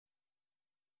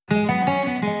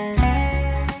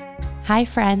Hi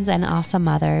friends and awesome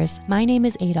mothers. My name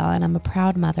is Aidel and I'm a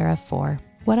proud mother of 4.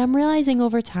 What I'm realizing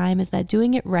over time is that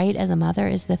doing it right as a mother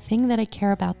is the thing that I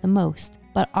care about the most,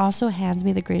 but also hands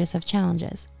me the greatest of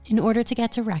challenges. In order to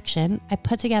get direction, I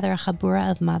put together a chabura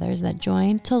of mothers that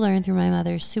joined to learn through my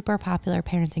mother's super popular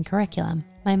parenting curriculum.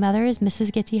 My mother is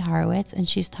Mrs. Gitti Horowitz, and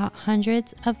she's taught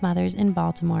hundreds of mothers in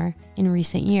Baltimore in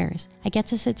recent years. I get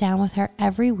to sit down with her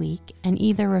every week and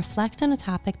either reflect on a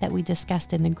topic that we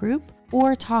discussed in the group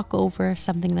or talk over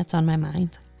something that's on my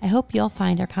mind. I hope you'll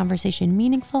find our conversation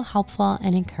meaningful, helpful,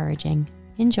 and encouraging.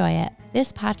 Enjoy it.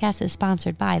 This podcast is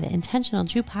sponsored by the Intentional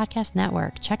Jew Podcast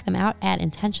Network. Check them out at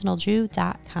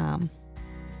intentionaljew.com.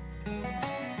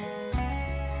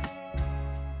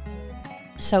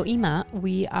 So Ima,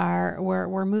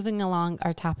 we're moving along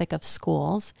our topic of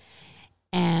schools,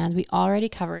 and we already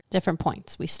covered different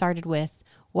points. We started with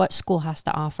what school has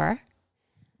to offer.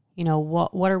 You know,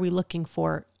 what are we looking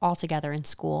for altogether in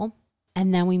school?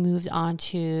 And then we moved on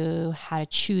to how to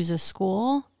choose a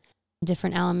school,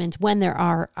 different elements when there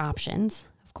are options,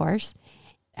 of course.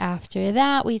 After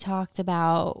that, we talked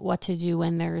about what to do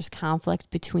when there's conflict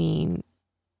between,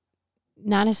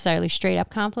 not necessarily straight up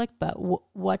conflict, but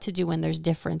what to do when there's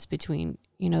difference between,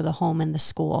 the home and the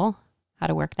school, how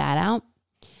to work that out.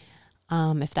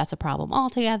 If that's a problem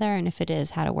altogether, and if it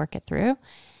is, how to work it through.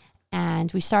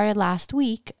 And we started last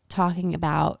week talking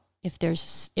about if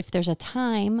there's a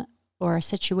time or a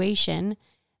situation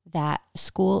that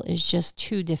school is just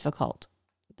too difficult.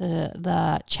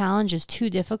 The challenge is too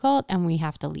difficult and we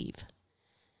have to leave.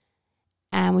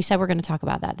 And we said we're going to talk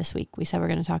about that this week. We said we're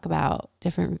going to talk about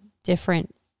different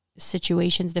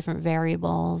situations, different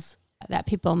variables that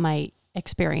people might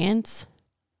experience,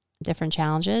 different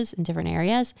challenges in different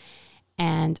areas,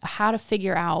 and how to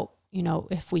figure out,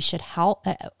 if we should help.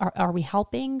 Are we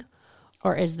helping,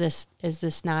 or is this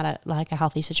not a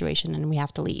healthy situation and we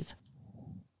have to leave?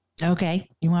 Okay.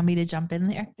 You want me to jump in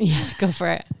there? Yeah, go for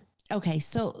it. Okay.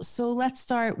 So let's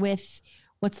start with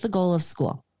what's the goal of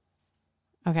school?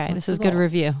 Okay. This is good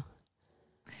review.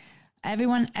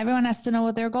 Everyone has to know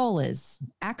what their goal is.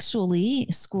 Actually,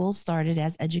 schools started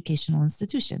as educational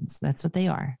institutions. That's what they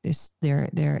are.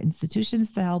 They're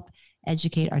institutions to help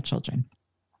educate our children.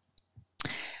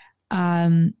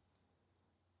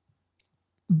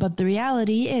 But the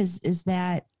reality is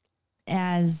that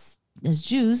as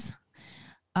Jews,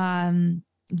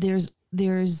 there's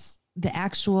the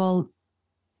actual,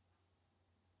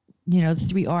 the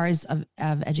 3 R's of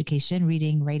education: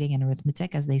 reading, writing, and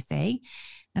arithmetic, as they say.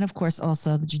 And of course,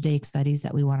 also the Judaic studies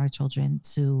that we want our children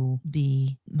to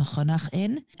be mechonach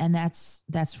in. And that's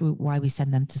why we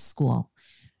send them to school.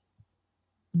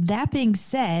 That being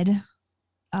said,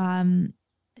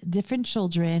 different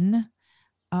children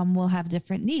will have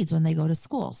different needs when they go to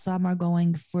school. Some are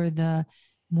going for the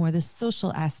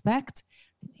social aspect.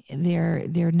 They're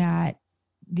either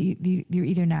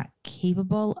not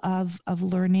capable of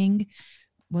learning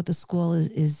what the school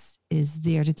is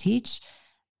there to teach.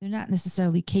 They're not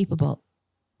necessarily capable,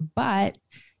 but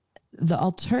the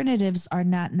alternatives are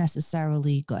not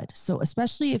necessarily good. So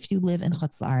especially if you live in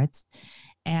Chutz La'aretz,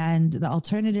 and the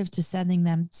alternative to sending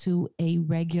them to a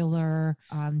regular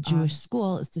Jewish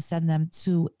school is to send them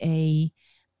to a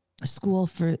school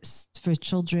for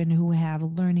children who have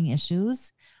learning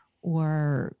issues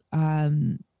or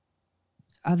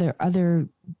other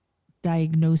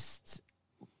diagnosed,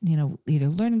 either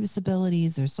learning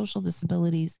disabilities or social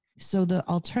disabilities. So the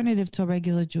alternative to a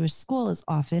regular Jewish school is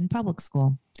often public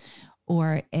school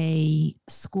or a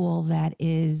school that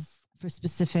is for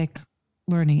specific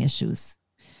learning issues.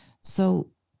 So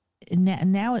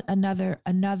now another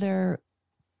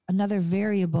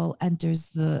variable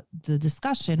enters the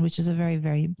discussion, which is a very,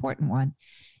 very important one.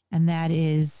 And that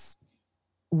is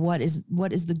what is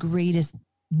the greatest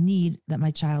need that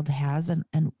my child has, and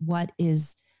what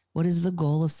is the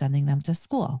goal of sending them to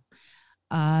school.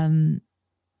 And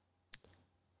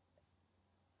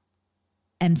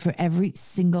for every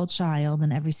single child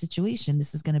and every situation,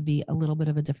 this is going to be a little bit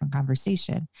of a different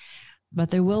conversation. But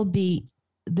there will be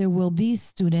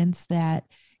students that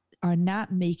are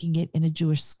not making it in a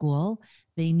Jewish school.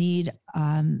 They need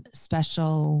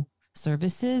special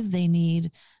services. They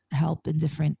need help in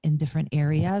different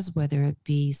areas, whether it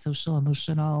be social,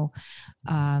 emotional,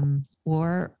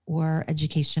 or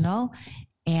educational.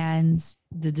 And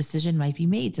the decision might be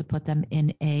made to put them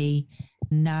in a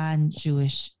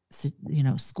non-Jewish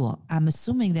school. I'm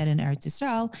assuming that in Eretz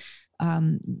Yisrael,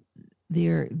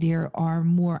 there are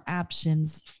more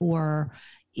options for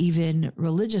even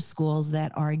religious schools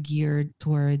that are geared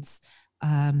towards,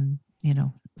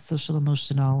 social,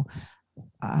 emotional,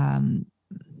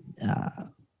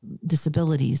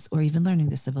 disabilities or even learning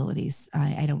disabilities.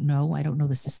 I don't know. I don't know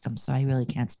the system, so I really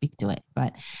can't speak to it.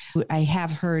 But I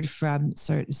have heard from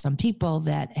some people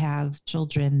that have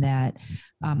children that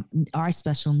are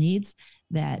special needs.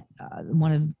 That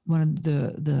one of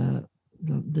the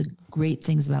great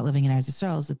things about living in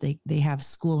Aidel is that they have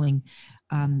schooling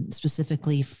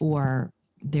specifically for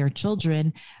their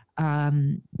children.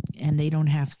 And they don't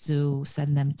have to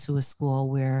send them to a school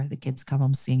where the kids come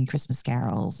home singing Christmas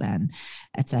carols and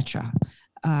etc.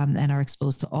 And are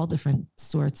exposed to all different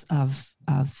sorts of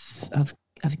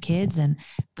kids, and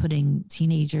putting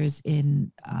teenagers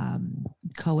in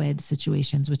co-ed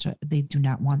situations, which they do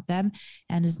not want them,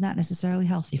 and is not necessarily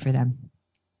healthy for them.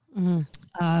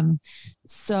 Mm-hmm.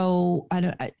 So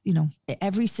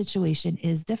every situation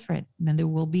is different. And then there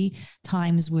will be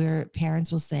times where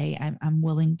parents will say, I'm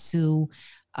willing to,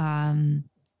 to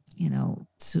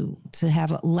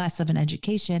have less of an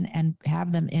education and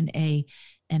have them in a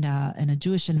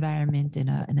Jewish environment, in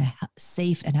a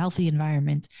safe and healthy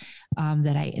environment,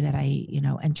 that I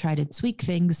and try to tweak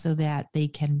things so that they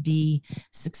can be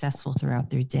successful throughout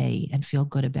their day and feel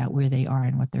good about where they are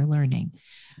and what they're learning.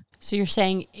 So you're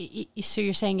saying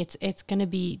it's going to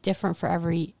be different for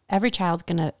every child's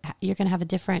you're going to have a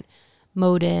different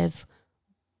motive,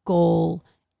 goal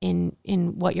in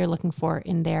what you're looking for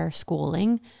in their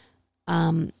schooling.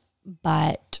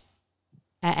 But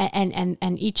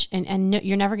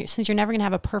you're never going to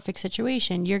have a perfect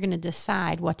situation, you're going to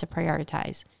decide what to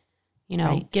prioritize,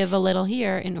 right. Give a little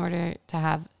here in order to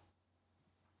have.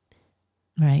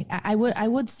 Right. I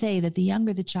would say that the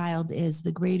younger the child is,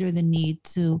 the greater the need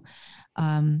to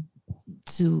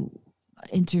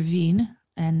intervene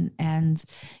and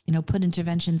put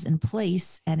interventions in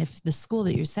place. And if the school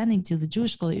that you're sending to, the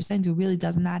Jewish school that you're sending to, really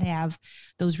does not have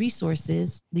those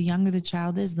resources, the younger the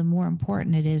child is, the more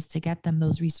important it is to get them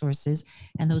those resources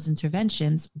and those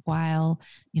interventions while,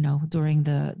 during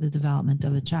the development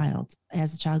of the child.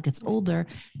 As the child gets older,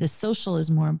 the social is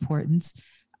more important.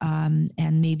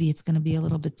 And maybe it's going to be a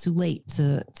little bit too late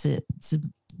to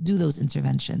do those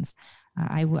interventions.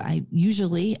 I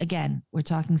usually, again, we're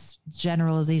talking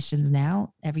generalizations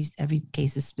now. Every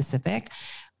case is specific,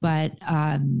 but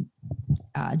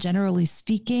generally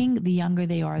speaking, the younger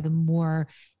they are, the more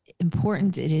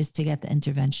important it is to get the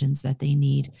interventions that they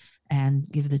need and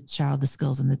give the child the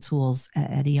skills and the tools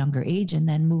at a younger age, and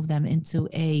then move them into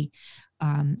a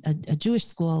Jewish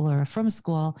school or a frum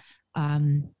school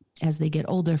as they get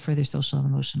older for their social and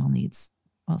emotional needs.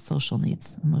 Well, social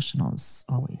needs, emotional is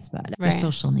always, but right.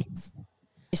 Social needs.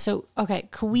 So, okay,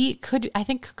 could we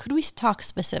talk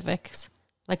specifics,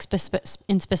 like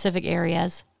in specific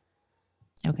areas?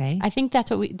 Okay. I think that's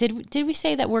what we did. Did we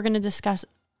say that we're going to discuss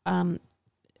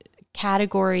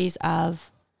categories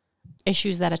of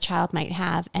issues that a child might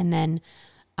have, and then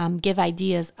give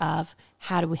ideas of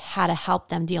how to help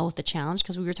them deal with the challenge?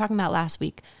 Because we were talking about last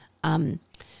week,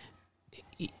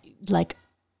 like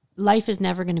life is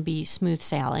never going to be smooth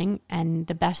sailing, and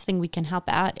the best thing we can help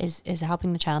out is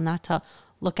helping the child not to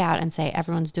look out and say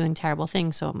everyone's doing terrible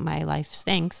things, so my life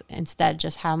stinks. Instead,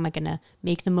 just how am I going to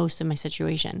make the most of my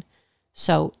situation?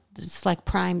 So it's like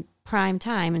prime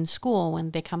time in school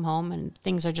when they come home and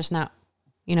things are just not,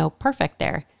 perfect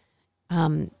there.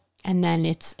 And then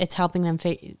it's helping them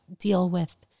deal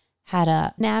with how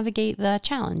to navigate the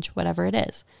challenge, whatever it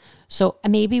is. So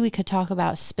maybe we could talk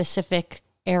about specific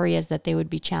areas that they would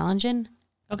be challenging.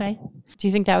 Okay. Do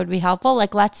you think that would be helpful?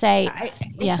 Like, let's say,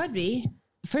 it could be.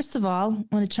 First of all,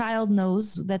 when a child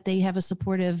knows that they have a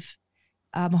supportive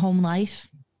home life,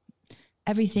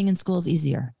 everything in school is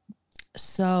easier.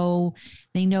 So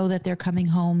they know that they're coming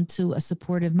home to a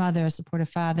supportive mother, a supportive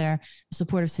father, a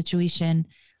supportive situation.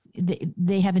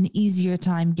 They have an easier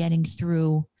time getting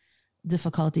through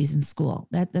difficulties in school.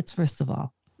 That's first of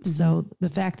all. Mm-hmm. So the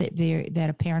fact that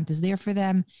a parent is there for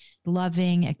them,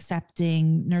 loving,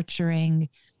 accepting, nurturing,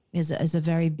 is a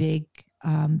very big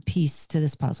piece to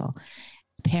this puzzle.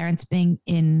 Parents being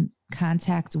in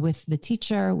contact with the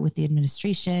teacher, with the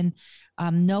administration,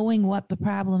 knowing what the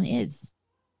problem is.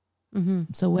 Mm-hmm.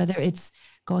 So whether it's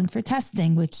going for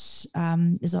testing, which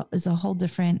is a whole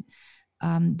different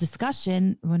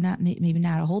discussion, well, maybe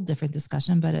not a whole different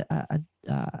discussion, but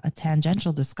a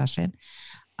tangential discussion.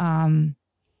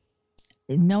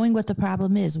 Knowing what the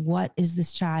problem is, what is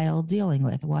this child dealing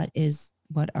with? What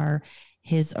are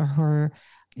his or her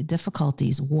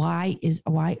difficulties? Why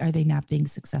are they not being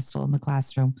successful in the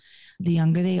classroom? The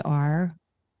younger they are,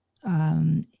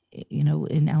 in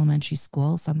elementary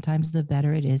school, sometimes the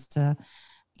better it is to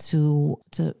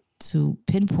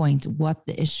pinpoint what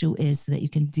the issue is so that you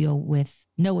can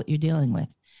know what you're dealing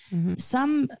with.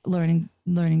 Some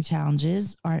learning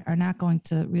challenges are not going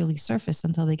to really surface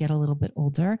until they get a little bit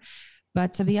older,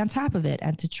 but to be on top of it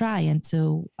and to try and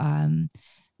to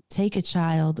take a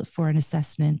child for an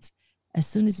assessment as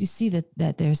soon as you see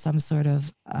that there's some sort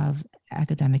of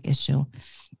academic issue,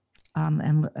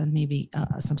 and maybe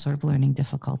some sort of learning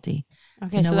difficulty.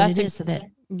 Okay, so that's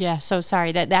yeah. So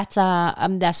sorry that's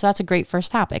a great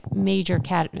first topic. Major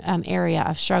area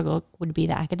of struggle would be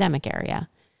the academic area.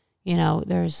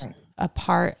 There's a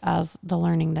part of the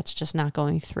learning that's just not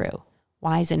going through.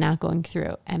 Why is it not going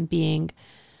through? And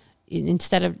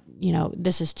instead of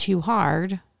this is too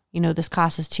hard. This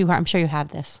class is too hard. I'm sure you have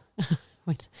this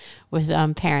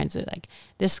with parents. Like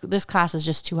this class is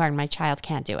just too hard. My child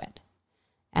can't do it.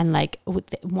 And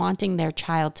wanting their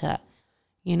child to,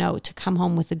 to come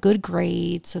home with a good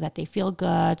grade so that they feel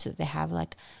good, so that they have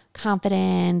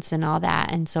confidence and all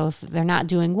that. And so if they're not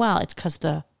doing well, it's because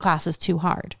the class is too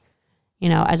hard,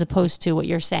 as opposed to what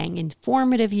you're saying in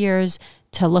formative years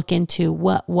to look into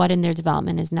what in their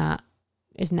development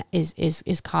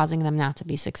is causing them not to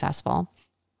be successful.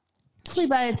 Hopefully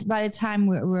by the time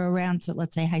we're around to,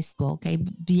 let's say, high school, okay,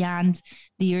 beyond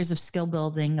the years of skill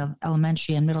building of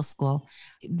elementary and middle school,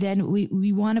 then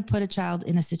we want to put a child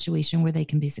in a situation where they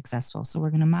can be successful. So we're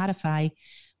going to modify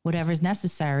whatever's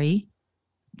necessary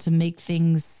to make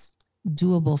things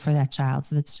doable for that child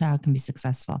so that the child can be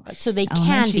successful. So they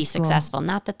can be successful,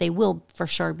 not that they will for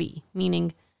sure be,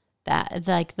 meaning that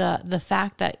the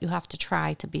fact that you have to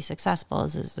try to be successful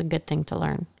is a good thing to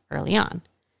learn early on.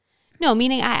 No,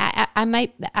 meaning I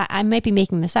might be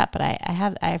making this up, but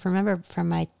I remember from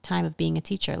my time of being a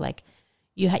teacher,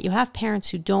 you have parents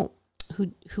who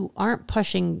aren't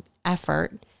pushing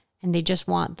effort and they just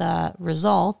want the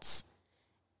results,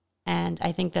 and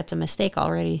I think that's a mistake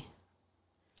already.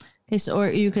 Okay, so or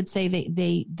you could say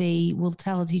they will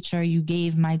tell a teacher, you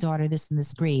gave my daughter this in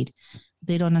this grade.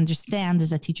 They don't understand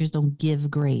is that teachers don't give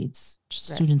grades.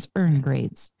 Students earn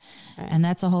grades. Right. And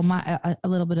that's a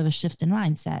little bit of a shift in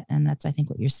mindset. And that's, I think,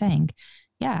 what you're saying.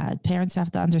 Yeah, parents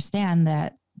have to understand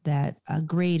that a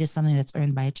grade is something that's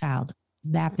earned by a child.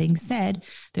 That being said,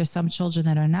 there's some children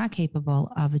that are not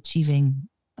capable of achieving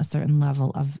a certain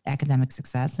level of academic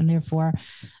success. And therefore,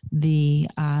 the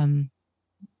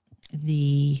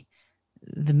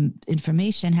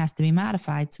information has to be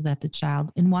modified so that the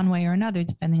child, in one way or another,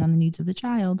 depending on the needs of the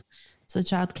child, so the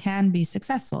child can be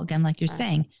successful. Again, like you're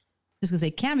saying, just because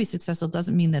they can be successful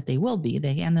doesn't mean that they will be.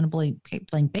 They hand in a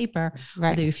blank paper,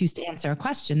 or they refuse to answer a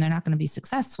question, they're not going to be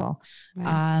successful.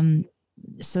 Right.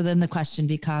 So then the question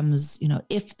becomes,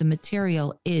 if the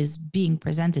material is being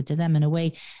presented to them in a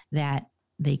way that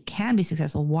they can be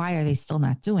successful, why are they still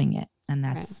not doing it? And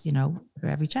that's, for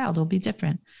every child will be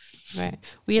different. Right.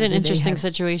 We had an interesting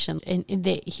situation.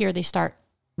 Here they start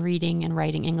reading and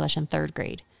writing English in third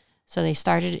grade. So they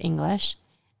started English,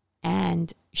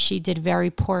 and she did very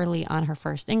poorly on her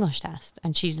first English test.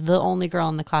 And she's the only girl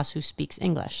in the class who speaks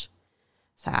English.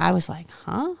 So I was like,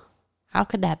 huh? How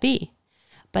could that be?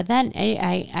 But then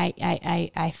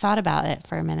I thought about it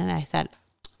for a minute. I thought,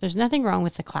 there's nothing wrong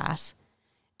with the class.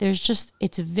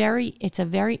 It's a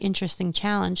very interesting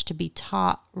challenge to be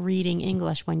taught reading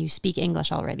English when you speak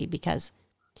English already, because,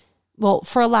 well,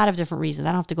 for a lot of different reasons.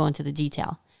 I don't have to go into the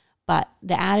detail, but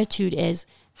the attitude is,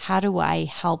 how do I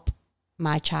help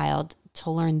my child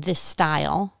to learn this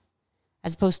style,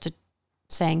 as opposed to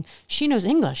saying, she knows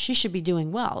English, she should be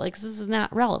doing well. This is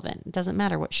not relevant. It doesn't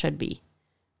matter what should be.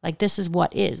 This is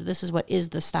what is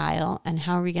the style, and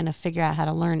how are we going to figure out how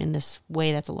to learn in this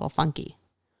way that's a little funky?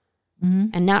 Mm-hmm.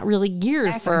 And not really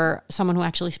geared for someone who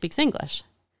actually speaks English.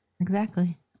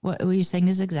 Exactly. What you're saying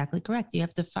is exactly correct. You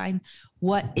have to find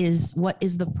what is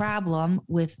the problem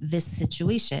with this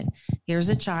situation. Here's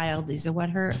a child. These are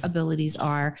what her abilities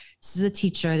are. This is a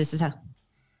teacher. This is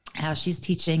how she's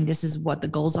teaching. This is what the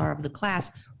goals are of the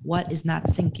class. What is not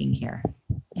syncing here?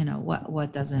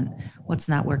 What's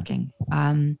not working?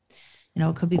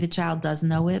 It could be the child does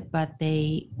know it, but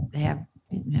they have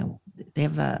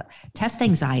a test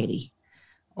anxiety,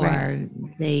 or right.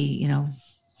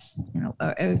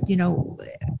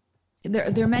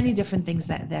 There are many different things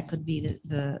that could be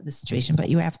the situation, but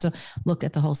you have to look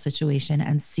at the whole situation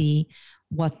and see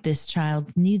what this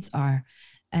child's needs are.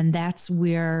 And that's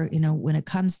where, when it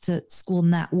comes to school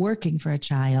not working for a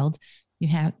child, you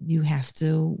have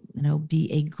to,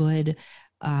 be a good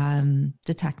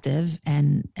detective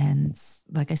and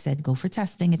like I said, go for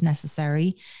testing if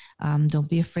necessary. Don't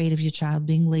be afraid of your child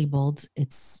being labeled.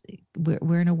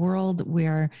 We're in a world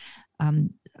where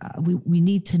we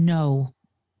need to know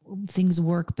things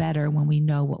work better when we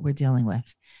know what we're dealing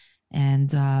with.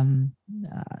 And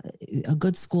a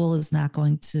good school is not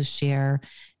going to share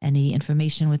any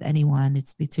information with anyone.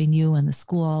 It's between you and the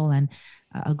school. And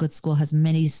a good school has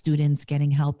many students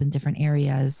getting help in different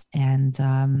areas. And,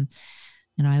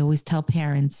 I always tell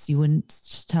parents, you wouldn't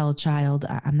tell a child,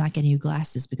 I'm not getting you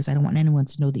glasses because I don't want anyone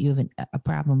to know that you have a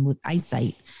problem with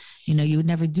eyesight. You would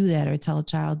never do that, or tell a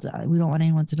child, we don't want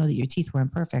anyone to know that your teeth were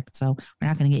imperfect, so we're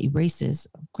not going to get you braces.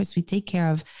 Of course, we take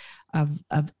care of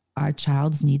our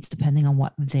child's needs depending on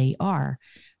what they are.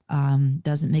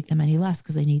 Doesn't make them any less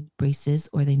because they need braces,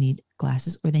 or they need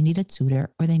glasses, or they need a tutor,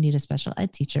 or they need a special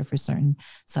ed teacher for certain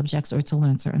subjects or to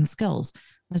learn certain skills.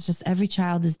 It's just every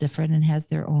child is different and has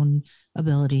their own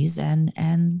abilities and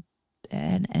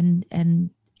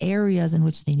areas in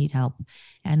which they need help.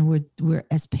 And we're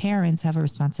as parents have a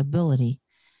responsibility.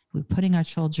 We're putting our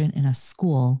children in a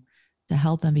school to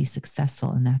help them be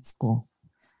successful in that school.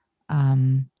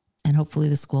 And hopefully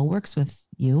the school works with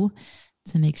you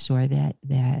to make sure that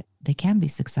they can be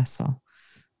successful.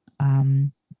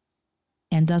 And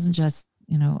doesn't just,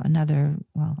 I'm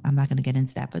not going to get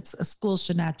into that, but a school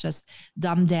should not just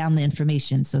dumb down the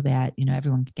information so that,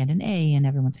 everyone can get an A and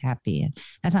everyone's happy. And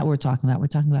that's not what we're talking about. We're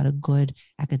talking about a good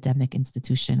academic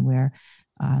institution where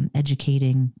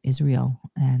educating is real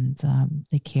and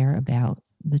they care about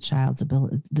the child's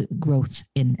ability, the growth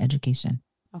in education.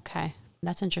 Okay.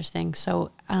 That's interesting.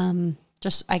 So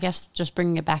just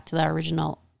bringing it back to the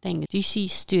original thing, do you see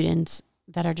students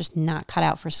that are just not cut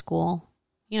out for school,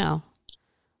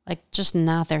 like just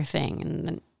not their thing? And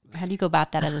then how do you go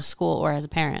about that as a school or as a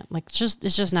parent? Like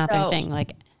it's just not their thing.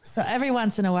 Like, so every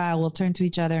once in a while we'll turn to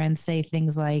each other and say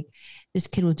things like, this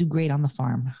kid would do great on the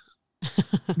farm.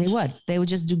 They would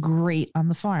just do great on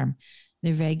the farm.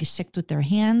 They're very geschickt with their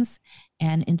hands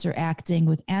and interacting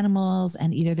with animals,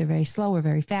 and either they're very slow or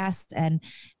very fast. And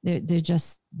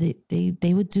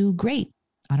they would do great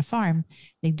on a farm.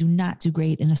 They do not do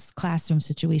great in a classroom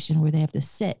situation where they have to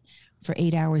sit for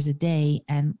 8 hours a day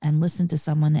and listen to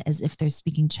someone as if they're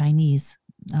speaking Chinese.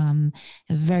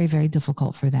 Very, very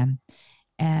difficult for them.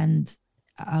 And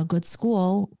a good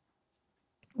school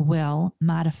will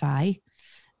modify,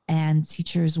 and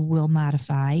teachers will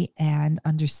modify and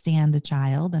understand the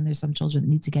child. And there's some children that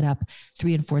need to get up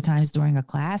 3 and 4 times during a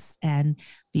class and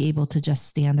be able to just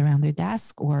stand around their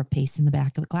desk or pace in the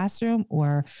back of the classroom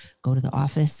or go to the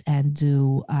office and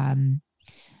do,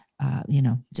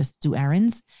 just do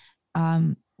errands.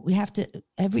 We have to,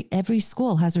 every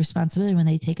school has a responsibility when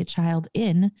they take a child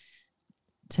in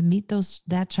to meet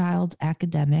that child's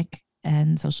academic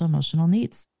and social emotional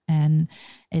needs. And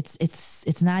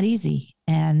it's not easy.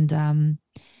 And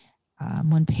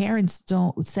when parents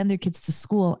don't send their kids to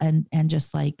school and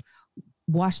just like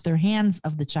wash their hands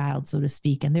of the child, so to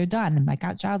speak, and they're done, and my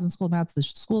child's in school, now it's the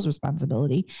school's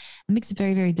responsibility, it makes it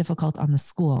very, very difficult on the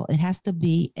school. It has to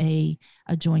be a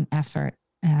joint effort.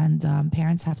 And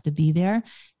parents have to be there.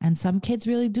 And some kids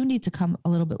really do need to come a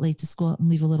little bit late to school and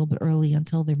leave a little bit early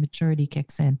until their maturity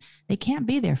kicks in. They can't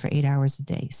be there for 8 hours a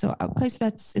day. So of course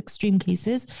that's extreme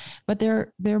cases, but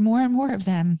there are more and more of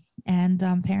them. And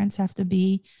parents have to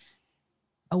be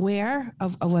aware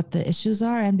of what the issues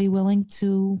are and be willing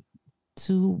to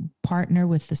partner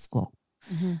with the school.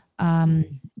 Mm-hmm.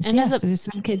 So there's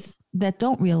some kids that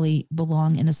don't really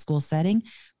belong in a school setting,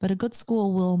 but a good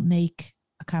school will make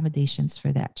accommodations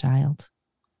for that child.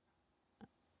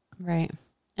 Right.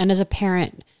 And as a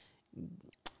parent,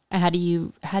 how do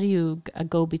you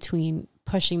go between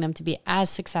pushing them to be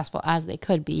as successful as they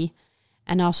could be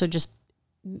and also just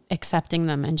accepting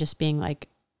them and just being like,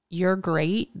 you're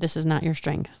great, this is not your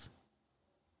strength.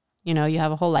 You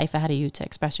have a whole life ahead of you to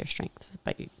express your strengths,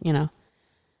 but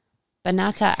but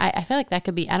not to, I feel like that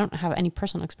could be, I don't have any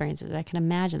personal experiences. I can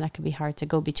imagine that could be hard to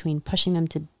go between pushing them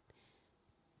to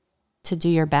do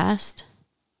your best.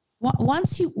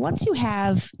 Once you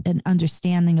have an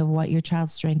understanding of what your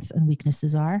child's strengths and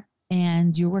weaknesses are,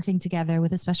 and you're working together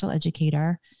with a special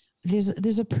educator,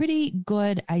 there's a pretty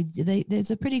good idea.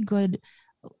 There's a pretty good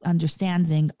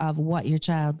understanding of what your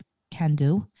child can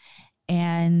do,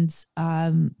 and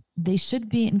they should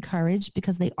be encouraged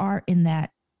because they are in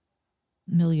that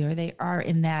milieu. They are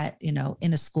in that, in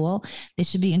a school. They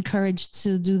should be encouraged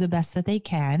to do the best that they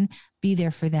can, be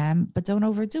there for them, but don't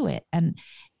overdo it.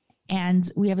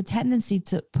 And we have a tendency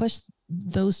to push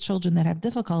those children that have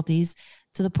difficulties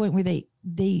to the point where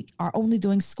they are only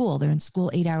doing school. They're in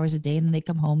school 8 hours a day, and then they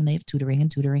come home and they have tutoring,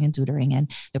 and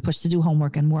they're pushed to do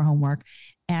homework and more homework.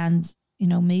 And,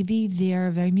 maybe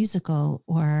they're very musical,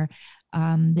 or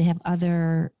they have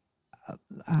other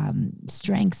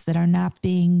strengths that are not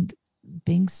being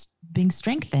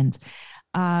strengthened.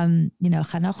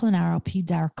 Chanoch l'na'ar al pi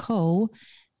darko,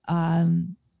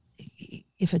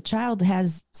 if a child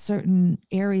has certain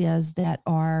areas that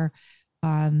are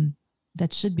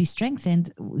that should be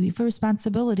strengthened, we have a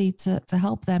responsibility to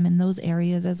help them in those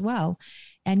areas as well.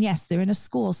 And yes, they're in a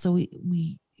school, so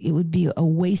we it would be a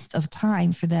waste of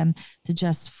time for them to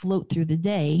just float through the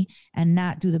day and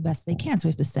not do the best they can. So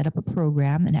we have to set up a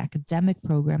program, an academic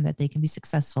program that they can be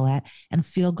successful at and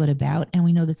feel good about. And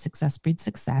we know that success breeds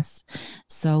success.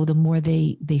 So the more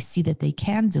they see that they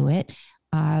can do it,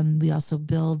 we also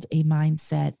build a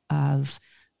mindset of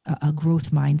a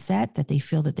growth mindset that they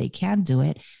feel that they can do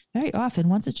it. Very often,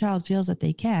 once a child feels that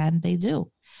they can, they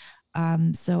do.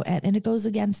 And it goes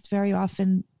against very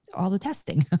often all the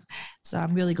testing. So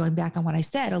I'm really going back on what I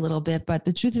said a little bit, but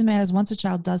the truth of the matter is once a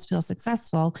child does feel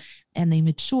successful and they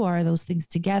mature, those things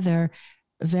together,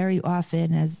 very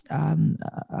often, as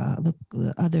the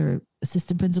other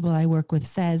assistant principal I work with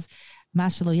says,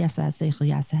 she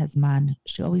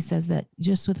always says that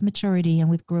just with maturity and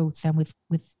with growth and with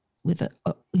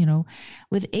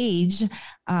age,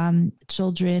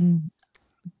 children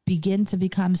begin to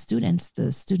become students,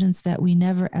 the students that we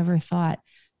never ever thought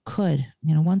could.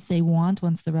 Once the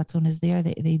ratzon is there,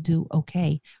 they do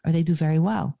okay, or they do very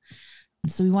well.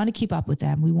 So we want to keep up with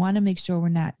them. We want to make sure we're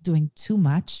not doing too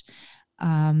much.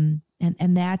 And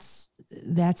that's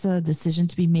a decision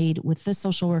to be made with the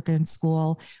social worker in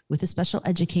school, with the special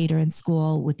educator in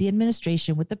school, with the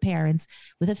administration, with the parents,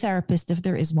 with a therapist, if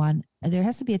there is one. There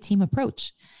has to be a team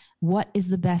approach. What is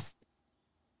the best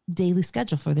daily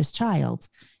schedule for this child?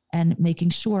 And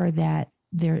making sure that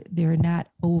they're not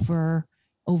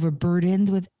overburdened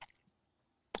with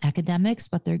academics,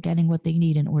 but they're getting what they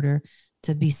need in order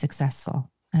to be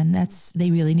successful. And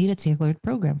they really need a tailored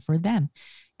program for them.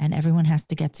 And everyone has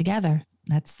to get together.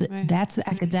 That's the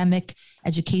academic,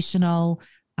 educational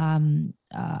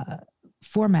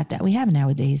format that we have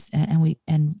nowadays. And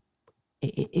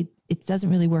it doesn't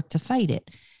really work to fight it.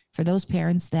 For those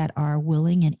parents that are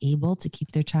willing and able to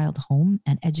keep their child home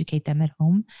and educate them at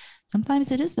home,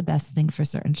 sometimes it is the best thing for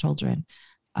certain children.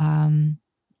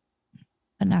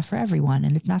 But not for everyone.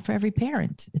 And it's not for every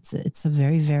parent. It's a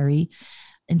very, very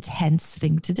intense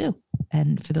thing to do.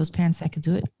 And for those parents that could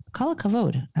do it, call it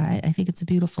kavod. I think it's a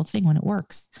beautiful thing when it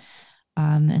works.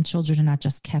 And children are not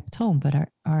just kept home, but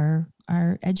are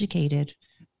educated,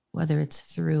 whether it's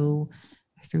through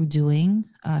doing,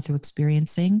 through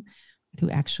experiencing,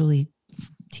 through actually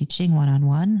teaching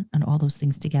one-on-one, and all those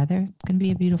things together. It's going to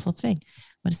be a beautiful thing,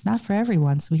 but it's not for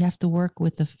everyone. So we have to work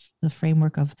with the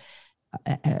framework of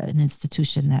an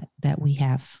institution that we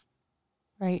have.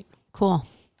 Right. Cool.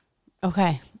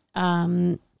 Okay.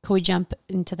 Can we jump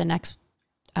into the next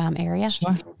area?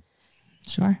 Sure.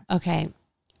 Okay.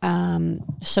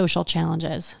 Social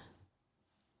challenges.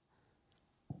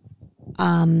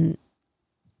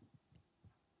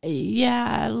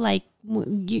 Yeah, like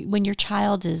when your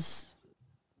child is,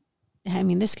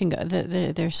 this can go,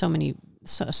 there's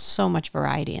so much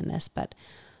variety in this, but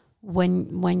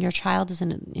when your child is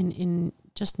in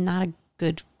just not a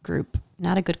good group,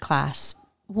 not a good class,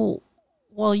 well,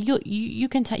 you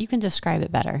can describe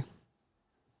it better.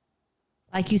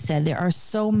 Like you said, there are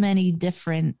so many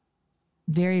different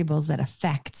variables that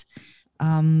affect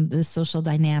the social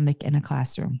dynamic in a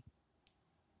classroom.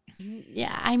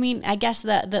 Yeah, I guess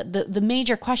the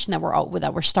major question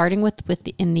that we're starting with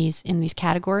in these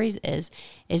categories is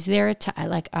there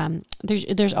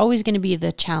there's always going to be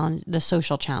the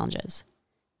social challenges,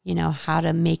 how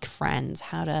to make friends,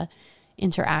 how to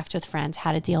interact with friends,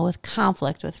 how to deal with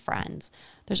conflict with friends.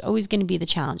 There's always going to be the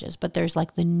challenges, but there's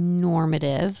like the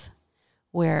normative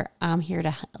where I'm here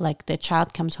to, like, the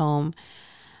child comes home,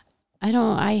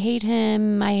 I hate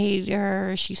him, I hate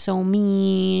her, she's so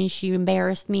mean, she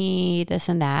embarrassed me, this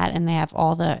and that, and they have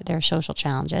all their social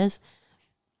challenges.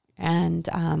 And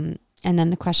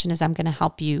then the question is, I'm going to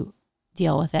help you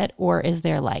deal with it, or is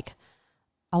there like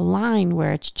a line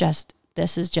where it's just,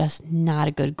 this is just not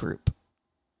a good group,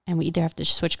 and we either have to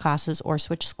switch classes or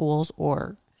switch schools,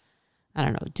 or I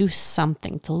don't know, do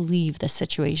something to leave the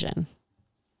situation.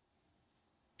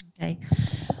 Okay.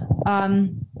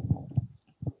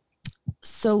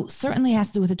 So certainly has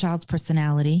to do with a child's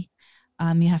personality.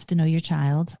 You have to know your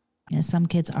child. Some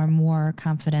kids are more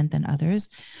confident than others.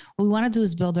 What we want to do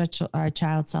is build our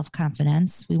child's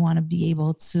self-confidence. We want to be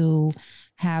able to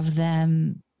have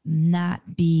them not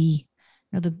be,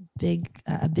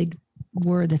 a big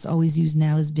word that's always used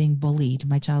now is being bullied.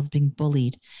 My child's being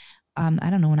bullied. I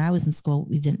don't know. When I was in school,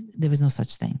 there was no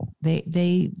such thing.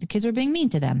 The kids were being mean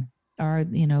to them. Or,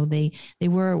 they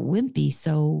were wimpy,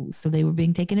 so they were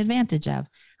being taken advantage of.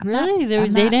 Really? They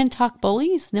didn't talk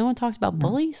bullies? No one talks about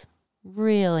bullies?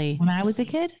 Really? When I was a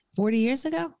kid, 40 years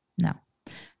ago? No.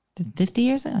 50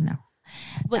 years ago? No.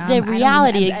 But the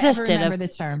reality I existed remember of the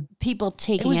term. people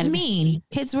taking it was mean.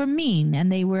 Kids were mean,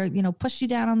 and they were, push you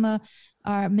down on the,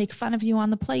 make fun of you on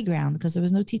the playground because there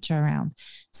was no teacher around.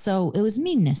 So it was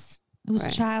meanness. It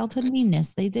was childhood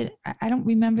meanness. They did. I don't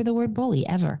remember the word bully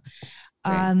ever.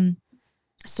 Right.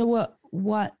 So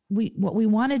what we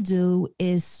want to do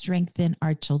is strengthen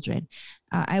our children.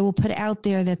 I will put out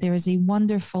there that there is a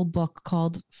wonderful book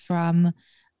called From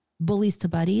Bullies to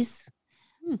Buddies,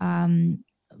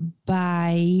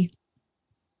 by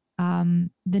the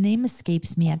name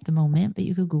escapes me at the moment, but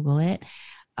you could Google it.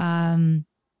 And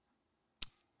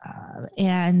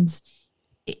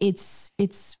it's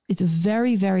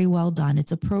very, very well done.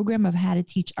 It's a program of how to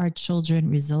teach our children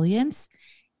resilience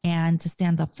and to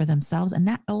stand up for themselves and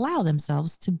not allow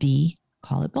themselves to be,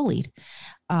 call it, bullied.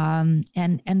 And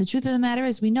the truth of the matter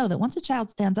is, we know that once a child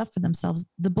stands up for themselves,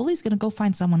 the bully's going to go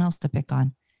find someone else to pick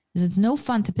on, because it's no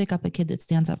fun to pick up a kid that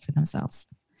stands up for themselves.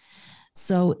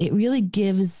 So it really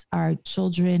gives our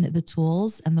children the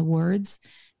tools and the words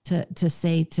to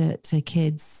say to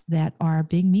kids that are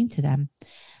being mean to them.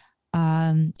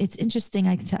 It's interesting.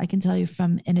 I can tell you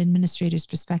from an administrator's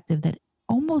perspective that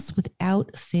almost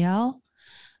without fail,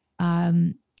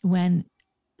 when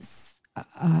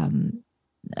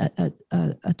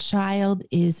a child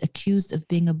is accused of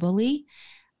being a bully,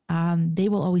 they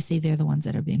will always say they're the ones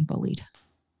that are being bullied,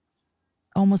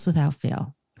 almost without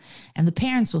fail. And the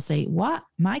parents will say, what?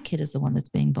 My kid is the one that's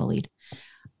being bullied.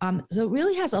 So it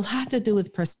really has a lot to do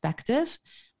with perspective.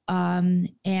 And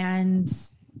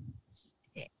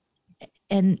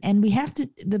we have to,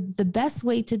 the best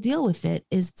way to deal with it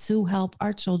is to help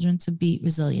our children to be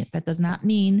resilient. That does not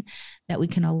mean that we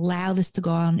can allow this to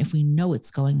go on if we know it's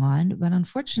going on. But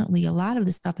unfortunately, a lot of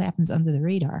this stuff happens under the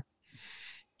radar.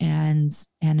 And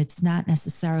it's not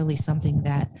necessarily something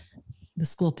that the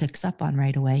school picks up on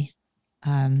right away.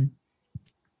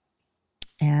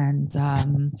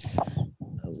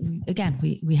 Again,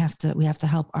 we have to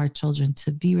help our children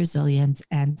to be resilient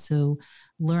and to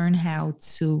learn how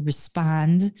to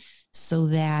respond so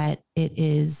that it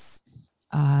is,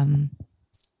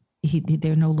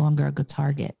 they're no longer a good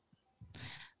target.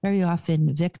 Very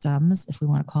often victims, if we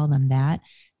want to call them that,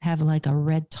 have like a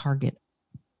red target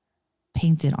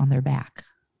painted on their back.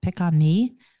 Pick on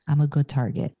me, I'm a good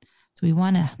target. So we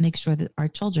want to make sure that our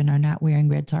children are not wearing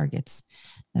red targets,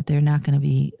 that they're not going to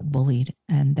be bullied,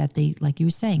 and that they, like you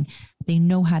were saying, they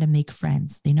know how to make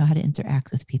friends. They know how to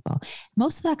interact with people.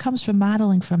 Most of that comes from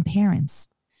modeling from parents.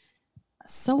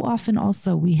 So often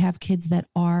also we have kids that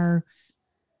are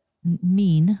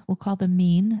mean. We'll call them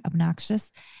mean, obnoxious.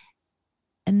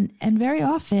 And very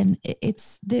often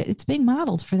it's being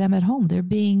modeled for them at home. They're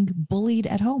being bullied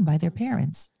at home by their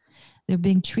parents. They're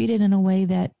being treated in a way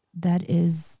that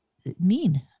is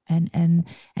mean and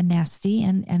nasty,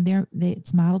 and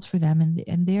it's modeled for them,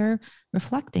 and they're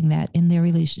reflecting that in their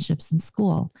relationships in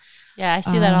school. Yeah, I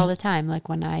see that all the time. Like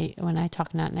when I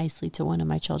talk not nicely to one of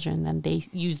my children, then they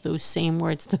use those same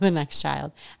words to the next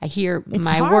child. I hear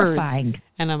my horrifying. Words,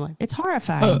 and I'm like, it's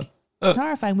horrifying. It's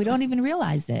horrifying. We don't even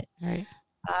realize it. Right.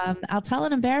 I'll tell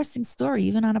an embarrassing story,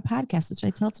 even on a podcast, which I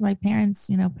tell to my parents,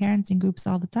 parenting groups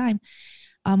all the time.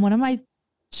 One of my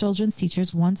children's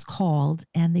teachers once called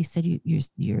and they said,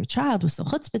 your child was so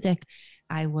chutzpahdik.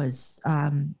 I was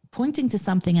pointing to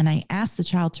something and I asked the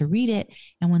child to read it.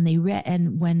 And when they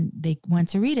went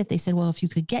to read it, they said, well, if you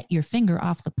could get your finger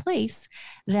off the place,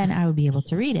 then I would be able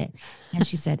to read it. And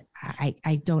she said,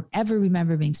 I don't ever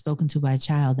remember being spoken to by a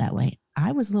child that way.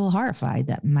 I was a little horrified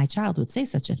that my child would say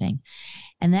such a thing.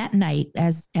 And that night,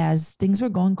 as things were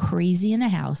going crazy in the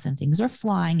house and things were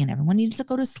flying and everyone needed to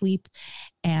go to sleep,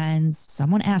 and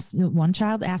one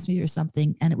child asked me for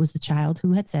something, and it was the child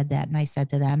who had said that. And I said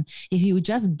to them, if you would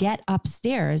just get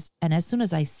upstairs. And as soon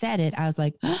as I said it, I was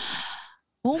like,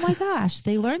 oh my gosh,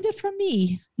 they learned it from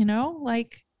me.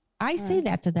 Like I say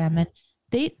that to them, and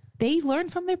they learn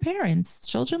from their parents.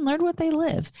 Children learn what they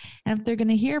live. And if they're going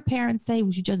to hear parents say,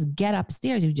 would you just get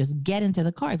upstairs? You just get into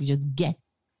the car. If you just get,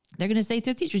 they're going to say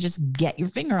to the teacher, just get your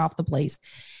finger off the place.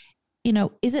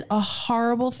 Is it a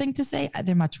horrible thing to say?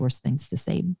 There are much worse things to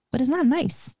say, but it's not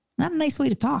nice. Not a nice way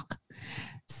to talk.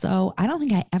 So I don't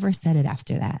think I ever said it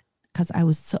after that, because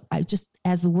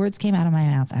as the words came out of my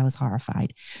mouth, I was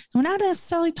horrified. So we're not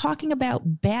necessarily talking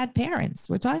about bad parents.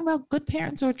 We're talking about good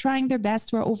parents who are trying their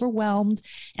best, who are overwhelmed.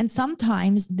 And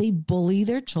sometimes they bully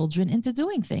their children into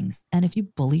doing things. And if you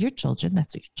bully your children,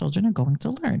 that's what your children are going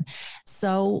to learn.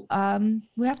 So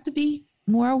we have to be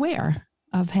more aware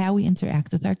of how we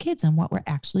interact with our kids and what we're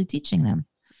actually teaching them.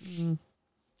 Mm.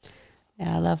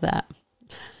 Yeah, I love that.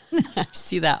 I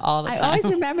see that all the time. I always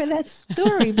remember that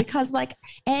story because like,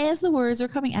 as the words were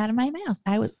coming out of my mouth,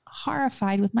 I was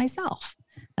horrified with myself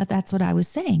that that's what I was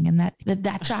saying. And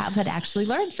that child had actually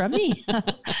learned from me,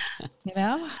 you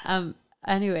know?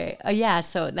 Anyway. Yeah.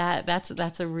 So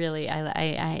that's a really,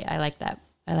 I like that.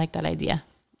 I like that idea.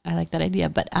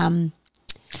 But,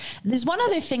 there's one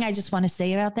other thing I just want to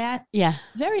say about that. Yeah.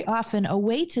 Very often a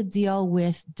way to deal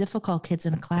with difficult kids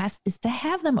in a class is to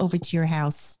have them over to your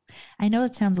house. I know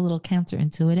it sounds a little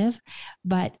counterintuitive,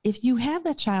 but if you have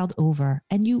that child over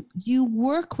and you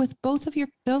work with both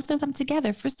of them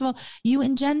together, first of all, you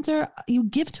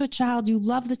give to a child, you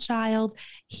love the child,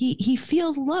 he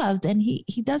feels loved, and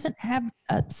he doesn't have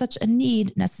such a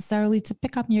need necessarily to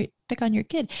pick on your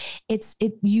kid.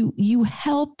 You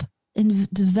help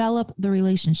and develop the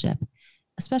relationship.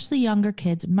 Especially younger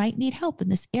kids might need help in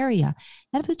this area.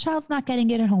 And if the child's not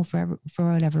getting it at home for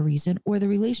whatever reason, or the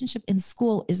relationship in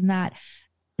school is not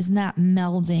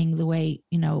melding the way,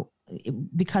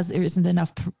 because there isn't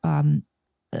enough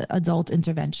adult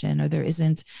intervention, or there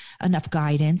isn't enough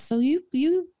guidance. So you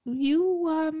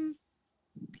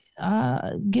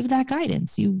give that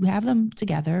guidance. You have them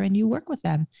together and you work with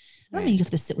them. I don't mean you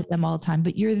have to sit with them all the time,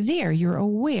 but you're there. You're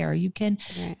aware. You can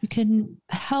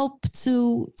help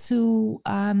to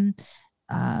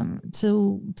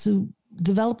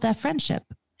develop that friendship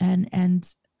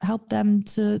and help them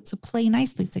to play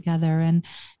nicely together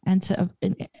and to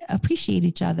appreciate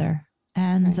each other.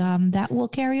 And that will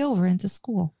carry over into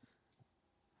school.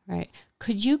 Right.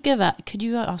 Could you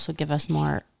also give us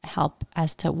more help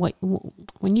as to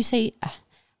when you say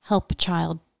help a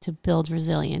child to build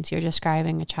resilience, you're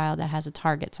describing a child that has a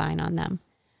target sign on them.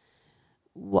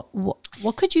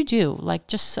 What could you do? Like,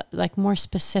 just like more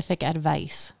specific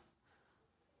advice.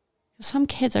 Some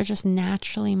kids are just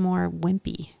naturally more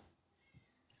wimpy.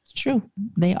 It's true.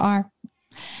 They are.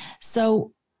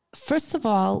 So first of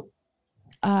all,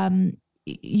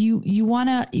 you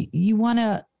want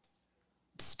to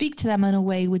speak to them in a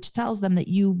way which tells them that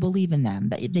you believe in them,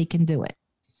 that they can do it.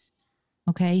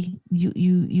 Okay.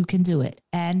 You can do it,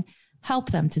 and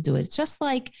help them to do it. It's just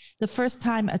like the first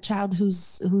time a child who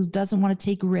doesn't want to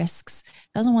take risks,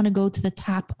 doesn't want to go to the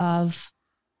top of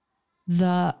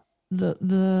the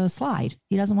slide.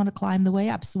 He doesn't want to climb the way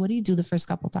up. So what do you do the first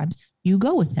couple of times? You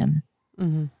go with him.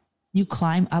 Mm-hmm. You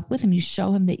climb up with him. You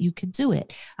show him that you can do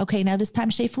it. Okay, now this time,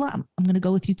 Shayfula, I'm going to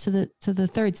go with you to the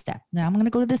third step. Now I'm going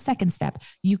to go to the second step.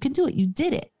 You can do it. You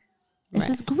did it. This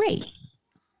is great.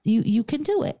 You can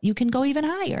do it. You can go even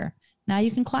higher. Now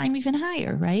you can climb even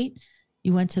higher, right?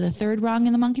 You went to the third rung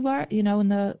in the monkey bar, in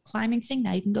the climbing thing.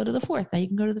 Now you can go to the fourth. Now you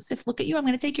can go to the fifth. Look at you. I'm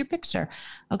going to take your picture.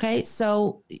 Okay.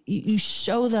 So you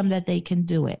show them that they can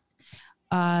do it,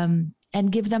 and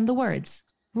give them the words.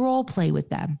 Role play with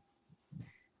them.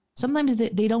 Sometimes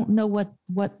they don't know what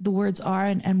the words are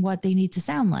and what they need to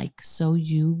sound like. So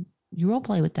you role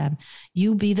play with them.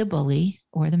 You be the bully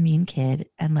or the mean kid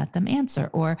and let them answer,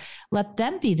 or let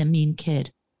them be the mean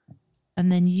kid. And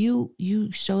then you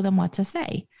show them what to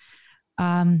say.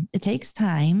 It takes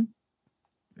time,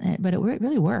 but it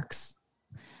really works.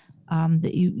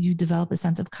 That you develop a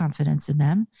sense of confidence in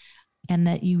them, and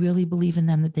that you really believe in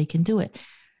them, that they can do it.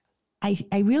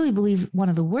 I really believe one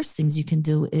of the worst things you can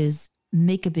do is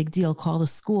make a big deal, call the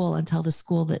school and tell the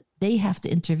school that they have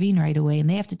to intervene right away and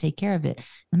they have to take care of it.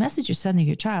 The message you're sending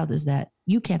your child is that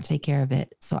you can't take care of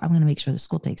it, so I'm going to make sure the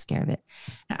school takes care of it.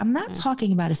 Now, I'm not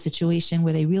talking about a situation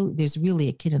where there's really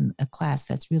a kid in a class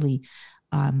that's really,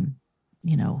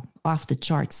 off the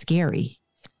chart scary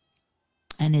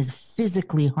and is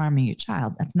physically harming your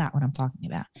child. That's not what I'm talking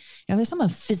about. If there's someone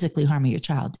physically harming your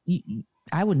child,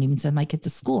 I wouldn't even send my kid to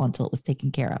school until it was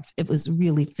taken care of. It was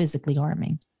really physically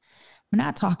harming. We're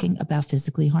not talking about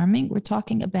physically harming. We're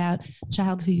talking about a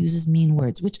child who uses mean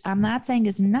words, which I'm not saying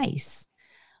is nice,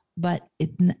 but a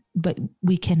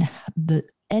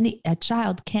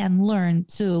child can learn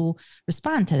to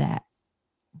respond to that.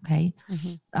 Okay.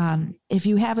 Mm-hmm. If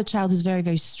you have a child who's very,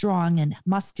 very strong and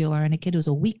muscular, and a kid who's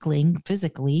a weakling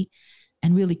physically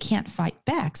and really can't fight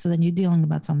back, so then you're dealing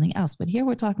about something else. But here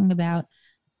we're talking about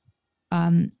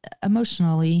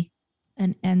emotionally,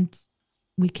 and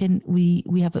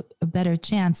we have a better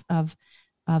chance of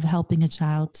helping a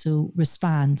child to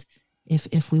respond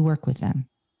if we work with them.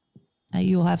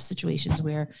 You'll have situations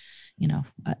where, you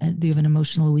have an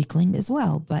emotional weakling as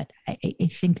well. But I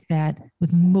think that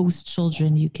with most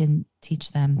children, you can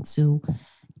teach them to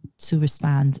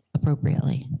respond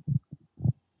appropriately.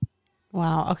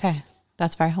 Wow. Okay.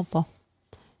 That's very helpful.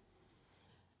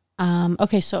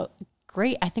 Okay. So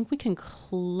great. I think we can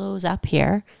close up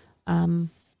here.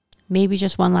 Maybe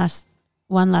just one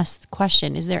last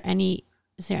question. Is there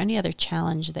Is there any other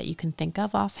challenge that you can think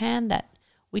of offhand? That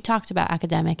we talked about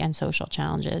academic and social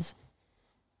challenges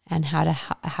and how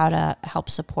to help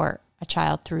support a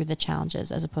child through the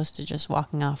challenges as opposed to just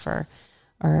walking off or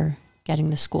getting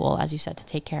the school, as you said, to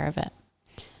take care of it.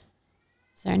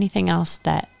 Is there anything else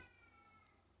that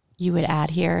you would add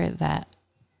here that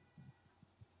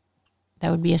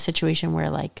would be a situation where,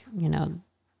 like, you know,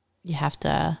 you have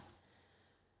to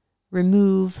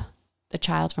remove the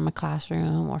child from a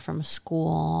classroom or from a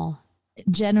school?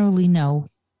 Generally, no.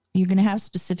 You're going to have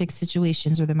specific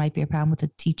situations where there might be a problem with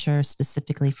a teacher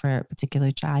specifically for a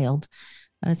particular child.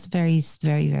 It's very,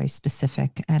 very, very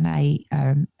specific. And I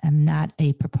am not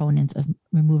a proponent of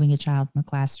removing a child from a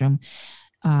classroom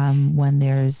when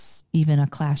there's even a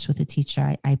clash with a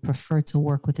teacher. I prefer to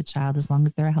work with a child, as long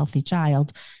as they're a healthy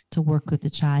child, to work with the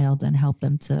child and help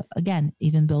them to, again,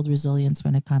 even build resilience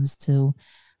when it comes to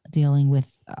dealing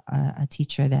with a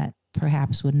teacher that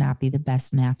perhaps would not be the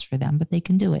best match for them, but they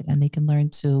can do it and they can learn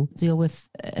to deal with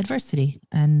adversity.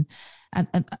 And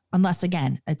unless,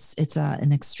 again, it's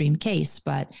an extreme case,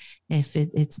 but if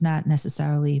it's not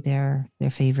necessarily their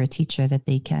favorite teacher, that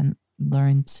they can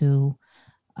learn to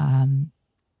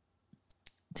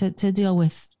deal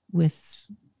with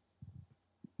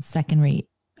second rate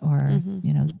or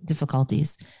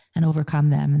difficulties and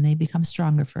overcome them, and they become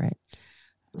stronger for it.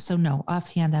 So no,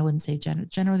 offhand, I wouldn't say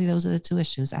generally those are the two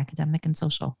issues, academic and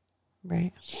social.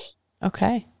 Right.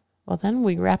 Okay. Well, then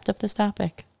we wrapped up this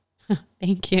topic.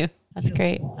 Thank you. That's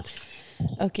great.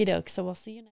 Okie doke. So we'll see you next.